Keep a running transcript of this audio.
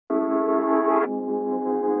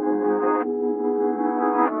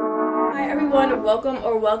Hi everyone,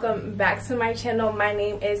 welcome back to my channel. My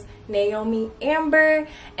name is Naomi Amber,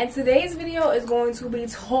 and today's video is going to be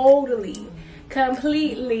totally,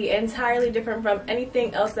 completely, entirely different from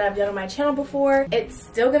anything else that I've done on my channel before. It's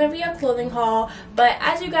still gonna be a clothing haul, but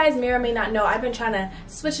as you guys may or may not know, I've been trying to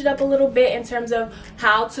switch it up a little bit in terms of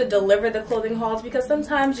how to deliver the clothing hauls, because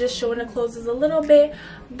sometimes just showing the clothes is a little bit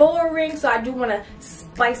boring, so I do want to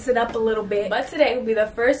spice it up a little bit. But today will be the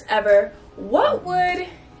first ever what would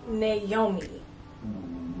Naomi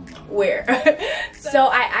wear? So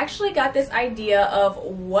I actually got this idea of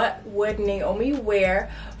what would Naomi wear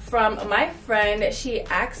from my friend. She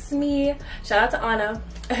asked me, shout out to Anna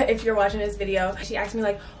if you're watching this video, she asked me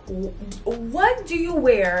like, what do you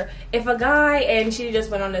wear if a guy, and she just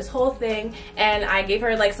went on this whole thing, and I gave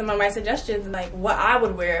her like some of my suggestions, like what I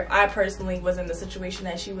would wear if I personally was in the situation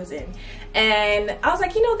that she was in. And I was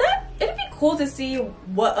like, you know, that it'd be cool to see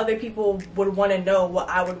what other people would want to know what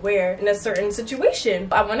I would wear in a certain situation.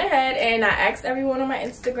 I went ahead and I asked everyone on my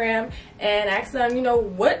Instagram and asked them, you know,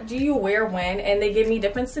 what do you wear when? And they gave me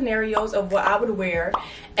different scenarios of what I would wear.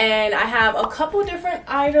 And I have a couple different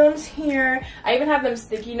items here. I even have them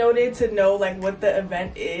sticky noted to know like what the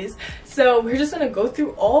event is. So we're just gonna go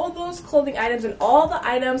through all those clothing items, and all the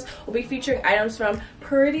items will be featuring items from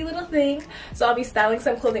PrettyLittleThing. So I'll be styling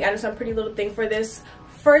some clothing items from PrettyLittleThing for this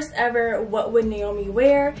first ever what would Naomi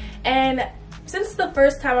wear. And since it's the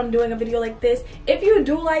first time I'm doing a video like this, if you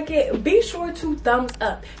do like it, be sure to thumbs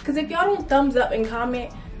up, because if y'all don't thumbs up and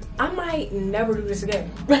comment, I might never do this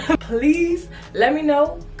again. Please let me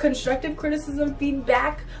know. Constructive criticism,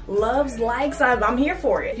 feedback, loves, likes, I'm here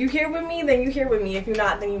for it. If you're here with me, then you're here with me. If you're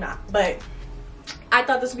not, then you're not. But I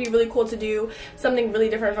thought this would be really cool to do something really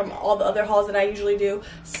different from all the other hauls that I usually do.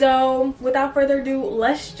 So without further ado,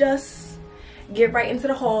 let's just get right into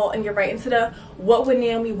the haul and get right into the what would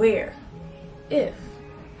Naomi wear if.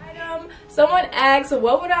 Someone asked,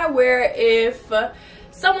 what would I wear if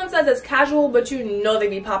someone says it's casual, but you know they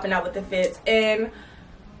be popping out with the fits? And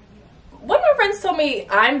one of my friends told me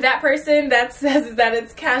I'm that person that says that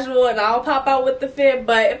it's casual and I'll pop out with the fit.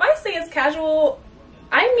 But if I say it's casual,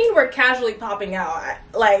 I mean we're casually popping out,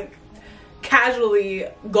 like casually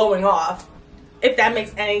going off, if that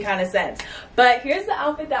makes any kind of sense. But here's the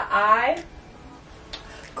outfit that I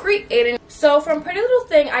created. So from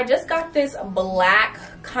PrettyLittleThing, I just got this black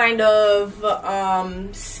kind of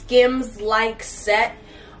Skims like set.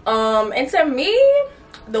 And to me,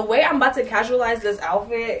 the way I'm about to casualize this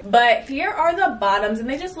outfit, but here are the bottoms, and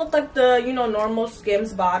they just look like the, you know, normal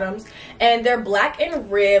Skims bottoms, and they're black and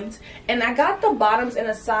ribbed. And I got the bottoms in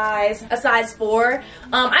a size 4.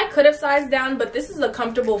 I could have sized down, but this is a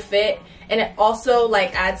comfortable fit, and it also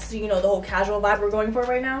like adds to, you know, the whole casual vibe we're going for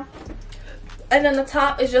right now. And then the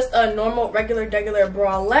top is just a normal regular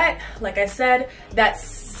bralette, like I said, that's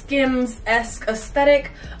Skims-esque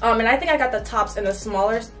aesthetic. And I think I got the top in a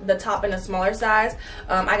smaller size.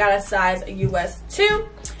 I got a size US 2.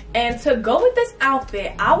 And to go with this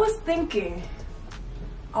outfit, I was thinking,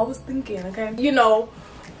 okay, you know,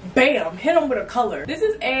 bam, hit them with a color. This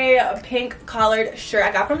is a pink collared shirt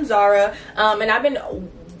I got from Zara, and I've been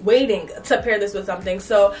waiting to pair this with something.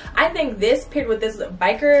 So I think this paired with this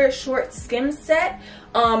biker short Skims set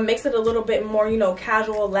makes it a little bit more, you know,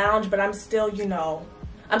 casual lounge, but I'm still, you know,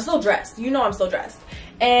 I'm still dressed. You know I'm still dressed.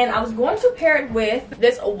 And I was going to pair it with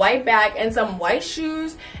this white bag and some white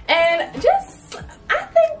shoes, and just, I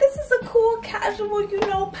think this is a cool casual, you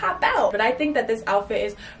know, pop out. But I think that this outfit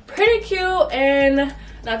is pretty cute, and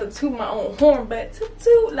not to toot my own horn, but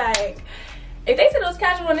to like, if they said it was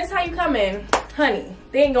casual and this how you come in, honey,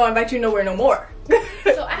 they ain't gonna invite you nowhere no more.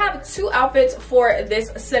 So I have 2 outfits for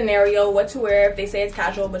this scenario, what to wear if they say it's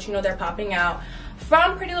casual but you know they're popping out.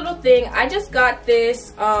 From PrettyLittleThing, I just got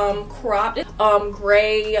this cropped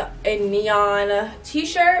gray and neon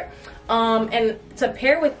t-shirt. And to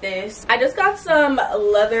pair with this, I just got some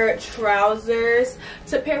leather trousers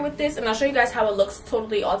to pair with this, and I'll show you guys how it looks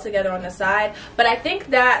totally all together on the side. But I think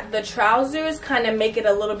that the trousers kind of make it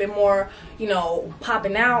a little bit more, you know,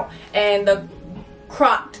 popping out, and the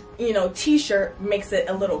cropped, you know, t-shirt makes it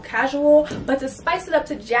a little casual. But to spice it up,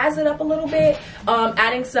 to jazz it up a little bit,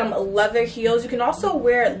 adding some leather heels. You can also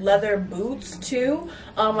wear leather boots too,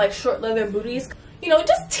 like short leather booties. You know,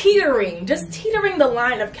 just teetering the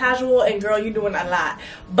line of casual and girl, you doing a lot.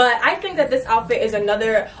 But I think that this outfit is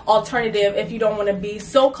another alternative if you don't want to be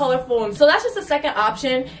so colorful. And so that's just a second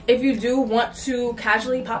option if you do want to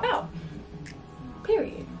casually pop out,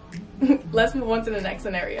 period. Let's move on to the next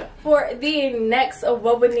scenario. For the next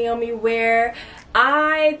what would Naomi wear,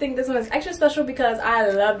 I think this one is extra special because I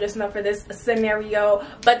love dressing up for this scenario,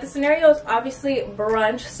 but the scenario is obviously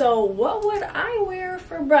brunch. So what would I wear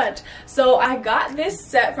for brunch? So I got this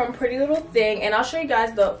set from PrettyLittleThing, and I'll show you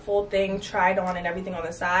guys the full thing tried on and everything on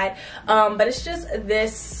the side. But it's just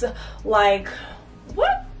this, like,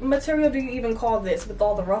 what material do you even call this with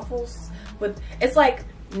all the ruffles? It's like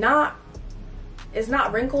it's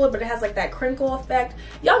not wrinkled, but it has like that crinkle effect.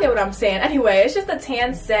 Y'all get what I'm saying. Anyway, it's just a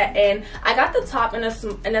tan set, and I got the top in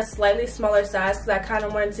a slightly smaller size because I kind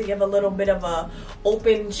of wanted to give a little bit of a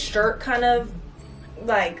open shirt kind of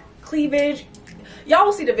like cleavage. Y'all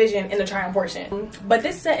will see the vision in the try on portion. But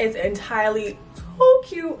this set is entirely so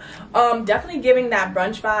cute. Definitely giving that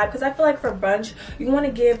brunch vibe, because I feel like for brunch you want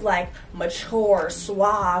to give like mature,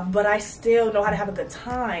 suave, but I still know how to have a good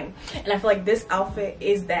time, and I feel like this outfit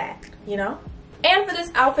is that, you know. And for this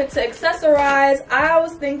outfit to accessorize, I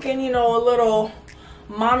was thinking, you know, a little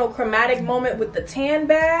monochromatic moment with the tan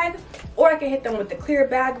bag, or I could hit them with the clear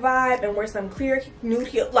bag vibe and wear some clear nude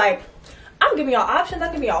heel. Like, I'm giving y'all options,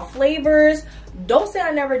 I'm giving y'all flavors. Don't say I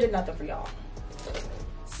never did nothing for y'all.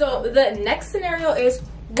 So the next scenario is,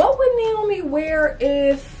 what would Naomi wear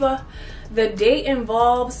if the date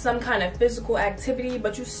involves some kind of physical activity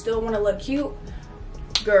but you still want to look cute?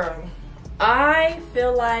 Girl, I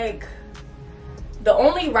feel like the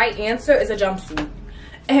only right answer is a jumpsuit.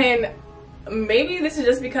 And maybe this is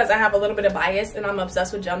just because I have a little bit of bias and I'm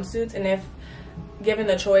obsessed with jumpsuits, and if given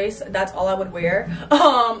the choice, that's all I would wear.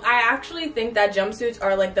 I actually think that jumpsuits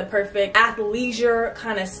are like the perfect athleisure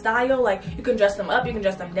kind of style. Like, you can dress them up, you can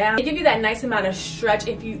dress them down. They give you that nice amount of stretch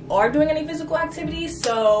if you are doing any physical activity.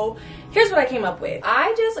 So here's what I came up with.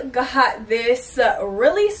 I just got this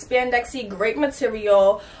really spandexy, great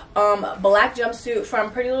material black jumpsuit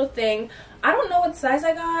from PrettyLittleThing. I don't know what size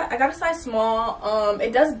I got. I got a size small.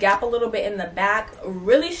 It does gap a little bit in the back.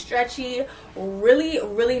 Really stretchy,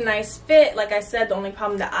 really nice fit. Like I said, the only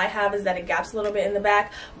problem that I have is that it gaps a little bit in the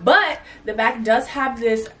back, but the back does have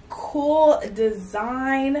this cool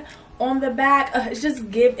design on the back. It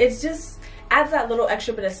just adds that little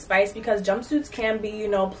extra bit of spice, because jumpsuits can be, you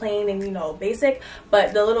know, plain and, you know, basic,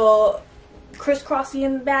 but the little crisscrossy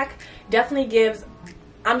in the back definitely gives,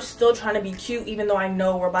 I'm still trying to be cute, even though I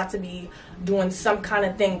know we're about to be doing some kind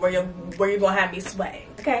of thing where you're gonna have me sweating.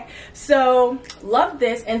 Okay, so love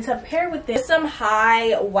this. And to pair with this, some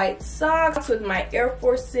high white socks with my Air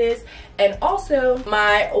Forces, and also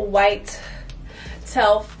my white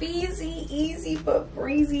Telfeezy, easy but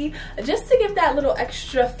breezy, just to give that little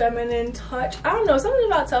extra feminine touch. I don't know, something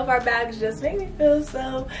about Telfar bags just make me feel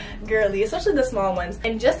so girly, especially the small ones.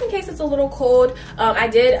 And just in case it's a little cold, I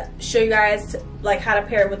did show you guys like how to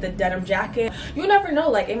pair it with the denim jacket. You never know,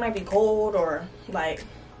 like it might be cold, or like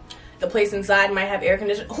the place inside might have air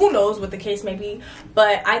conditioning. Who knows what the case may be,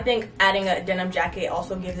 but I think adding a denim jacket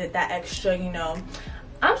also gives it that extra, you know,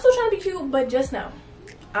 I'm still trying to be cute, but just know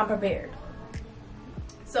I'm prepared.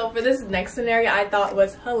 So for this next scenario, I thought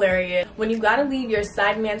was hilarious. When you gotta leave your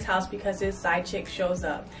side man's house because his side chick shows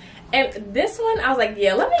up. And this one, I was like,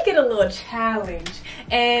 yeah, let me get a little challenge.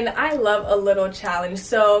 And I love a little challenge.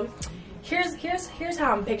 So here's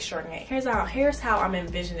how I'm picturing it. Here's how I'm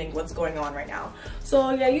envisioning what's going on right now.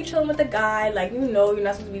 So yeah, you chilling with the guy, like, you know, you're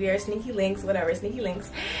not supposed to be there, sneaky links, whatever, sneaky links.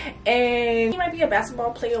 And he might be a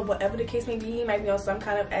basketball player, whatever the case may be. He might be on some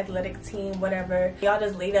kind of athletic team, whatever. Y'all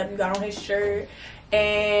just laid up, you got on his shirt,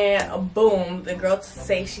 and boom, the girl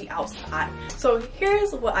say she outside. So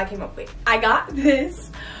here's what I came up with. I got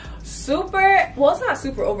this super, well, it's not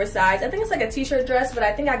super oversized. I think it's like a t-shirt dress, but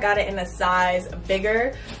I think I got it in a size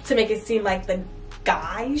bigger to make it seem like the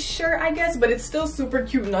guy's shirt, I guess, but it's still super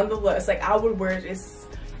cute nonetheless. Like, I would wear this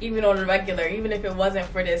even on the regular, even if it wasn't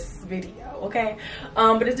for this video, okay?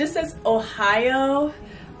 But it just says Ohio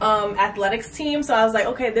athletics team, so I was like,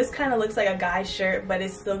 okay, this kind of looks like a guy's shirt, but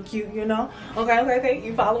it's still cute, you know? Okay,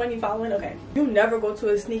 you following, okay. You never go to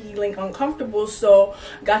a sneaky link uncomfortable, so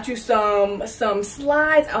got you some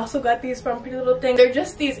slides. I also got these from PrettyLittleThing. They're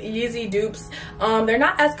just these easy dupes. They're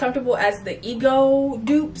not as comfortable as the Ego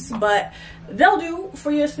dupes, but they'll do for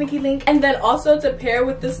your sneaky link. And then also to pair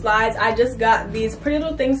with the slides, I just got these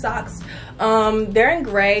PrettyLittleThing socks. They're in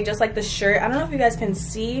gray, just like the shirt. I don't know if you guys can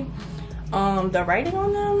see the writing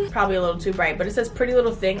on them, probably a little too bright, but it says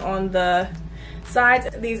PrettyLittleThing on the sides.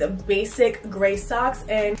 These basic gray socks,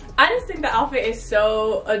 and I just think the outfit is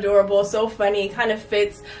so adorable, so funny. It kind of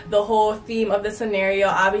fits the whole theme of the scenario.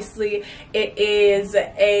 Obviously it is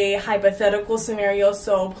a hypothetical scenario,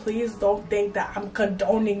 so please don't think that I'm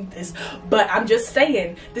condoning this, but I'm just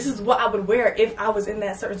saying this is what I would wear if I was in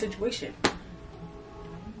that certain situation.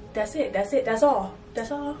 That's it, that's all.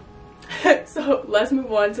 So let's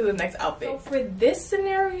move on to the next outfit. So for this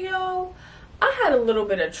scenario, I had a little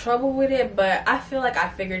bit of trouble with it, but I feel like I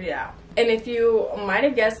figured it out. And if you might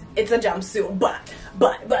have guessed, it's a jumpsuit, but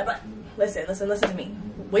listen to me.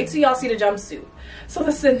 Wait till y'all see the jumpsuit. So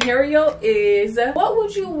the scenario is, what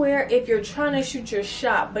would you wear if you're trying to shoot your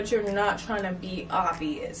shot, but you're not trying to be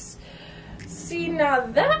obvious? See, now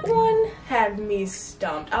that one had me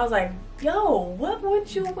stumped. I was like, yo, what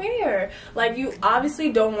would you wear? Like, you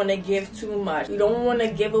obviously don't want to give too much. You don't want to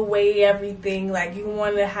give away everything. Like, you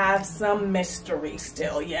want to have some mystery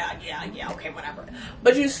still. Yeah, okay, whatever.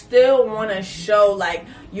 But you still want to show, like,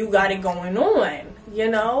 you got it going on, you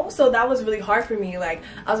know? So that was really hard for me. Like,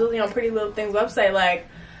 I was really on PrettyLittleThing's website, like,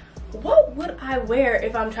 what would I wear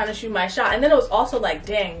if I'm trying to shoot my shot? And then it was also like,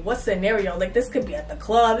 dang, what scenario? Like, this could be at the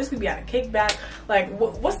club, this could be at a kickback. Like,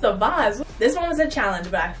 what's the vibes? This one was a challenge,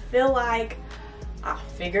 but I feel like I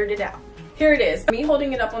figured it out. Here it is. Me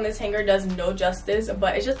holding it up on this hanger does no justice,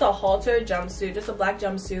 but it's just a halter jumpsuit, just a black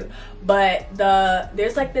jumpsuit. But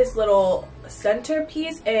there's like this little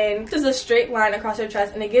centerpiece, and there's a straight line across her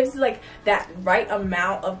chest, and it gives like that right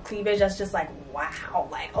amount of cleavage that's just like, wow,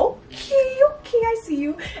 like, okay, I see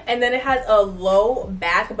you. And then it has a low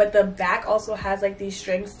back, but the back also has like these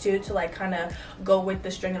strings too to like kind of go with the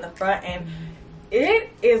string in the front, and it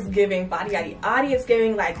is giving body yaddy. It's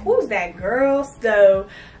giving like, who's that girl? So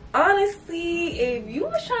honestly, if you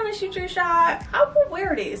was trying to shoot your shot, I would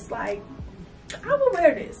wear this. Like, I would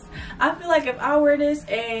wear this. I feel like if I wear this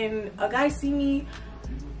and a guy see me,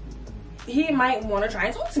 he might want to try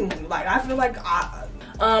and talk to me. Like, I feel like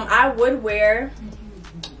I would wear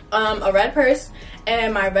a red purse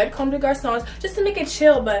and my red Comme des Garçons just to make it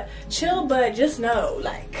chill, but just know,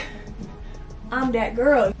 like, I'm that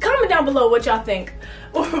girl. Comment down below what y'all think.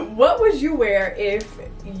 What would you wear if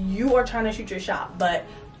you are trying to shoot your shot, but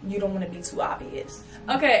you don't want to be too obvious?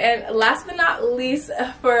 Okay, and last but not least,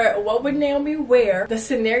 for what would Naomi wear, the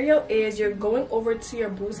scenario is you're going over to your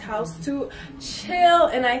boo's house to chill,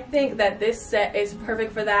 and I think that this set is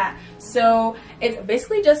perfect for that. So it's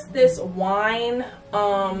basically just this wine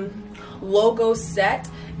logo set,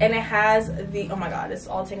 and it has the, oh my god, it's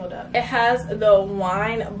all tangled up. It has the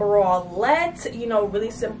wine bralette, you know, really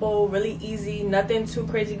simple, really easy, nothing too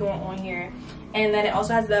crazy going on here. And then it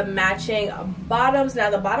also has the matching bottoms. Now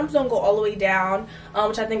the bottoms don't go all the way down,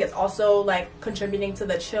 which I think is also like contributing to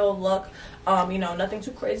the chill look. You know, nothing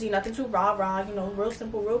too crazy, nothing too rah, you know, real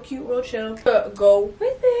simple, real cute, real chill. But go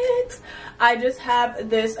with it. I just have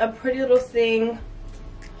this a PrettyLittleThing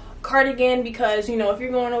cardigan because, you know, if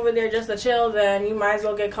you're going over there just to chill, then you might as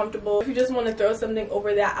well get comfortable. If you just want to throw something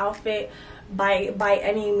over that outfit, by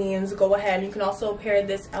any means, go ahead. You can also pair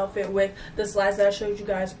this outfit with the slides that I showed you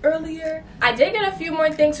guys earlier. I did get a few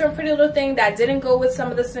more things from PrettyLittleThing that didn't go with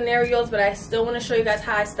some of the scenarios, but I still want to show you guys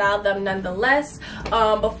how I styled them nonetheless.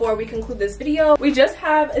 Before we conclude this video, we just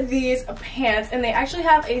have these pants, and they actually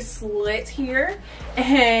have a slit here,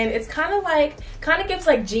 and it's kind of gives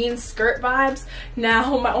like jean skirt vibes.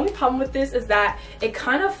 Now my only problem with this is that it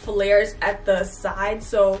kind of flares at the side,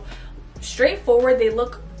 so straightforward they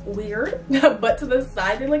look weird, but to the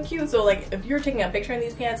side they look cute. So like, if you're taking a picture in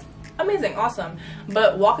these pants, amazing, awesome,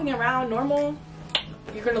 but walking around normal,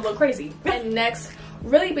 you're gonna look crazy. And next,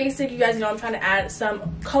 really basic, you guys know I'm trying to add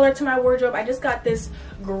some color to my wardrobe. I just got this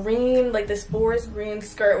green, like this forest green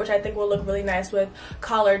skirt, which I think will look really nice with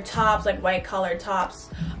collared tops, like white collared tops.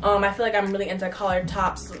 I feel like I'm really into collared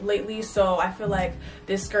tops lately, so I feel like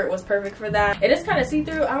this skirt was perfect for that. It is kind of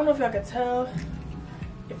see-through. I don't know if y'all could tell,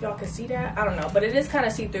 if y'all can see that, I don't know, but it is kind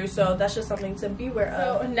of see-through, so that's just something to be aware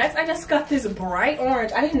of. So next, I just got this bright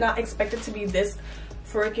orange. I did not expect it to be this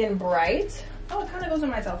freaking bright. Oh, it kind of goes in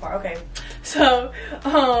my tail far. Okay, so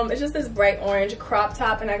it's just this bright orange crop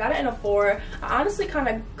top, and I got it in a 4. I honestly kind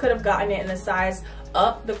of could have gotten it in a size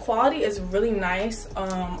up. The quality is really nice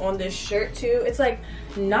on this shirt too. It's like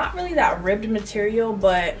not really that ribbed material,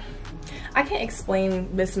 but I can't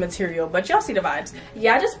explain this material, but y'all see the vibes.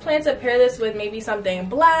 Yeah, I just plan to pair this with maybe something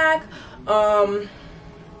black.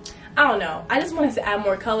 I don't know. I just wanted to add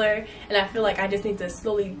more color, and I feel like I just need to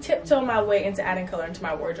slowly tiptoe my way into adding color into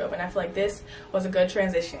my wardrobe, and I feel like this was a good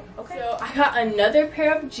transition. Okay, so I got another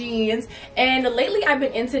pair of jeans, and lately I've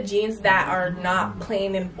been into jeans that are not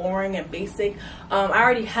plain and boring and basic. I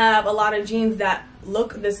already have a lot of jeans that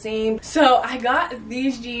look the same, so I got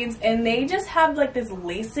these jeans, and they just have like this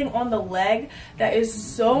lacing on the leg that is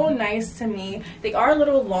so nice to me. They are a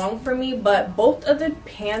little long for me, but both of the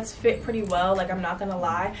pants fit pretty well, like, I'm not gonna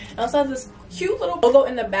lie. It also has this cute little logo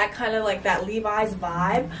in the back, kind of like that Levi's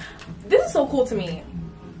vibe. This is so cool to me,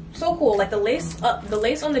 so cool. Like the lace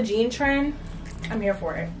on the jean trend, I'm here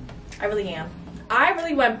for it. I really am. I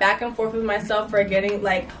really went back and forth with myself for getting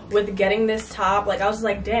this top. Like I was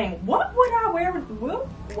like, dang, what would I wear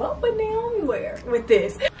what would Naomi wear with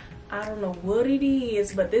this? I don't know what it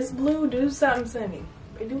is, but this blue do something to me.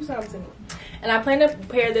 It do something to me. And I plan to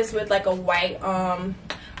pair this with like a white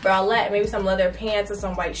bralette, maybe some leather pants and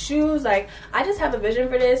some white shoes. Like I just have a vision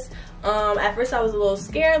for this. At first I was a little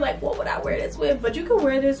scared, like what would I wear this with, but you can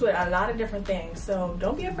wear this with a lot of different things, so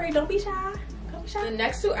don't be afraid, don't be shy. The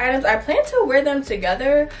next two items, I plan to wear them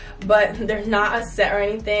together, but they're not a set or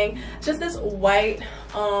anything. Just this white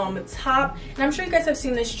top, and I'm sure you guys have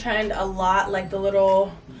seen this trend a lot, like the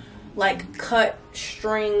little like cut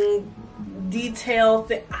string detail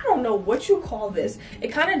thing. I don't know what you call this. It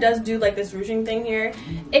kind of does do like this ruching thing here.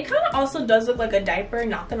 It kind of also does look like a diaper,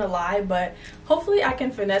 not gonna lie, but hopefully I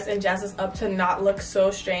can finesse and jazz this up to not look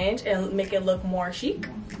so strange and make it look more chic.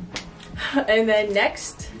 And then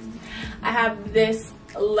next I have this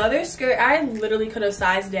leather skirt. I literally could have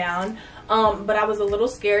sized down, but I was a little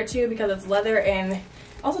scared too because it's leather and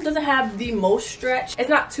also doesn't have the most stretch. It's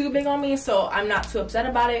not too big on me, so I'm not too upset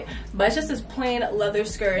about it, but it's just this plain leather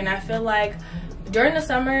skirt. And I feel like during the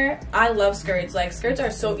summer, I love skirts. Like skirts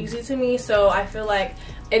are so easy to me, so I feel like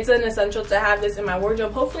it's an essential to have this in my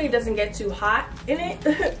wardrobe. Hopefully it doesn't get too hot in it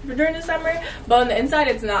during the summer, but on the inside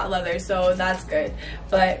it's not leather, so that's good.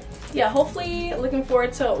 But yeah, hopefully looking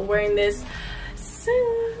forward to wearing this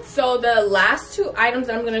soon. So the last two items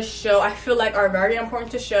that I'm going to show, I feel like are very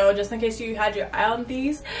important to show, just in case you had your eye on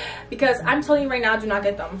these, because I'm telling you right now, do not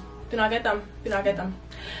get them. Do not get them. Do not get them.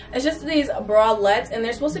 It's just these bralettes, and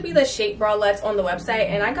they're supposed to be the shape bralettes on the website,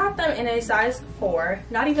 and I got them in a size 4,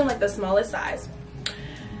 not even like the smallest size.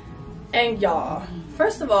 And y'all,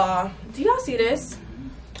 first of all, do y'all see this?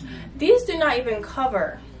 These do not even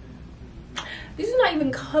cover. These do not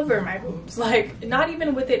even cover my boobs. Like, not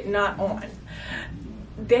even with it not on.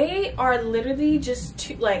 They are literally just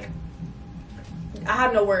too, like, I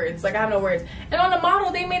have no words. Like, I have no words. And on the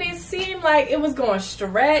model, they made it seem like it was going to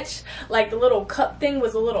stretch. Like, the little cup thing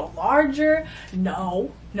was a little larger.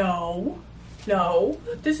 No, no, no.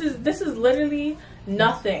 This is literally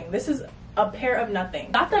nothing. This is a pair of nothing.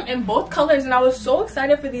 Got them in both colors, and I was so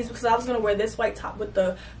excited for these because I was going to wear this white top with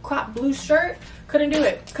the crop blue shirt. Couldn't do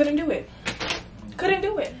it. Couldn't do it. Couldn't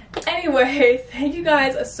do it. Anyway, thank you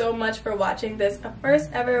guys so much for watching this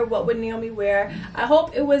first ever What Would Naomi Wear. I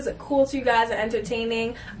hope it was cool to you guys and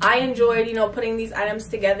entertaining. I enjoyed, you know, putting these items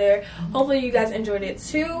together. Hopefully you guys enjoyed it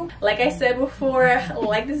too. Like I said before,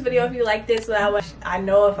 like this video if you like this, so that way I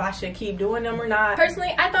know if I should keep doing them or not.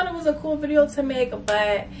 Personally, I thought it was a cool video to make,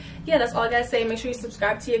 but yeah, that's all I gotta say. Make sure you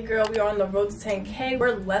subscribe to your girl. We are on the road to 10K.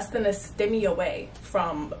 We're less than a stimmy away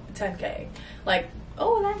from 10K. Like,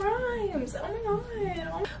 oh, that rhymes. Oh my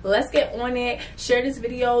god. Let's get on it. Share this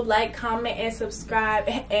video, like, comment, and subscribe.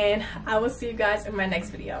 And I will see you guys in my next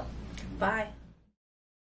video. Bye.